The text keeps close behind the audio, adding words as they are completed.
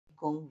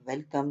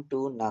welcome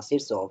to Nasir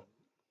Shop.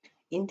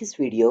 In this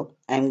video,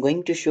 I am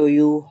going to show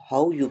you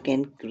how you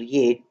can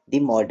create the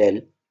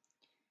model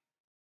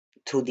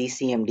through the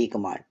CMD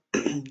command.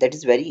 That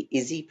is very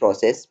easy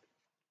process.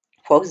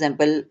 For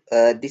example,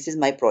 this is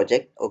my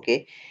project,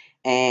 okay,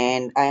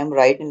 and I am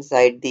right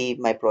inside the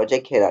my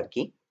project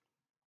hierarchy.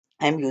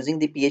 I am using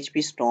the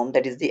PHP Storm,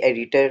 that is the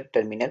editor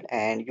terminal,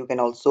 and you can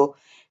also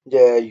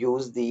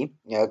use the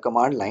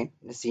command line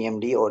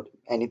CMD or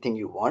anything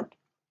you want.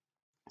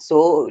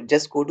 So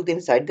just go to the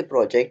inside the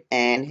project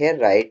and here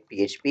write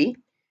PHP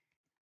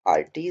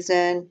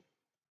Artisan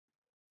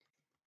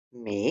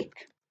make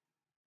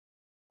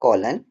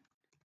colon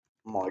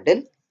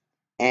model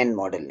and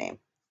model name.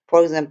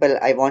 For example,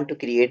 I want to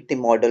create the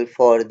model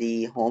for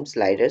the home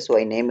slider, so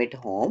I name it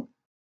home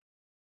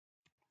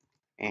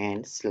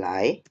and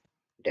slider.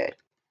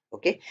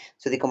 Okay,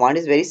 so the command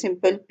is very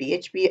simple: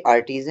 PHP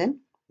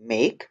Artisan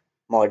make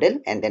model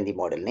and then the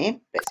model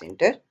name. Press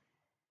enter.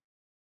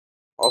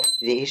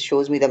 It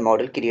shows me the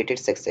model created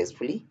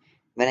successfully.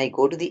 When I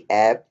go to the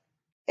app,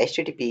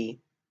 HTTP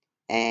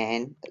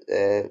and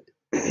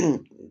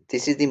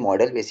this is the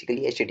model,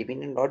 basically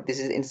HTTP not,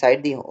 this is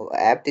inside the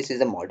app, this is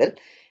the model,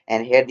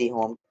 and here the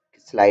home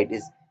slide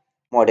is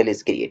model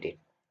is created.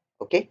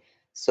 Okay,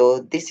 so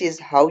this is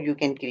how you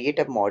can create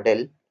a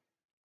model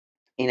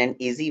in an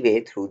easy way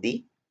through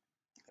the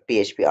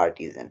PHP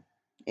Artisan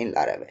in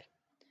Laravel.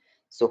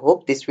 So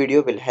hope this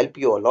video will help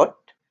you a lot.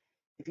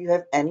 If you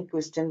have any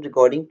question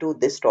regarding to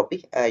this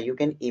topic, you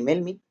can email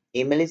me.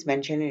 Email is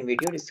mentioned in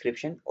video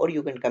description, or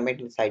you can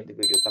comment inside the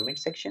video comment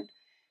section.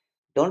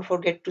 Don't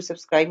forget to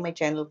subscribe my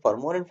channel for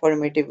more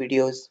informative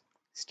videos.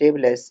 Stay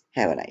blessed.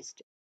 Have a nice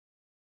day.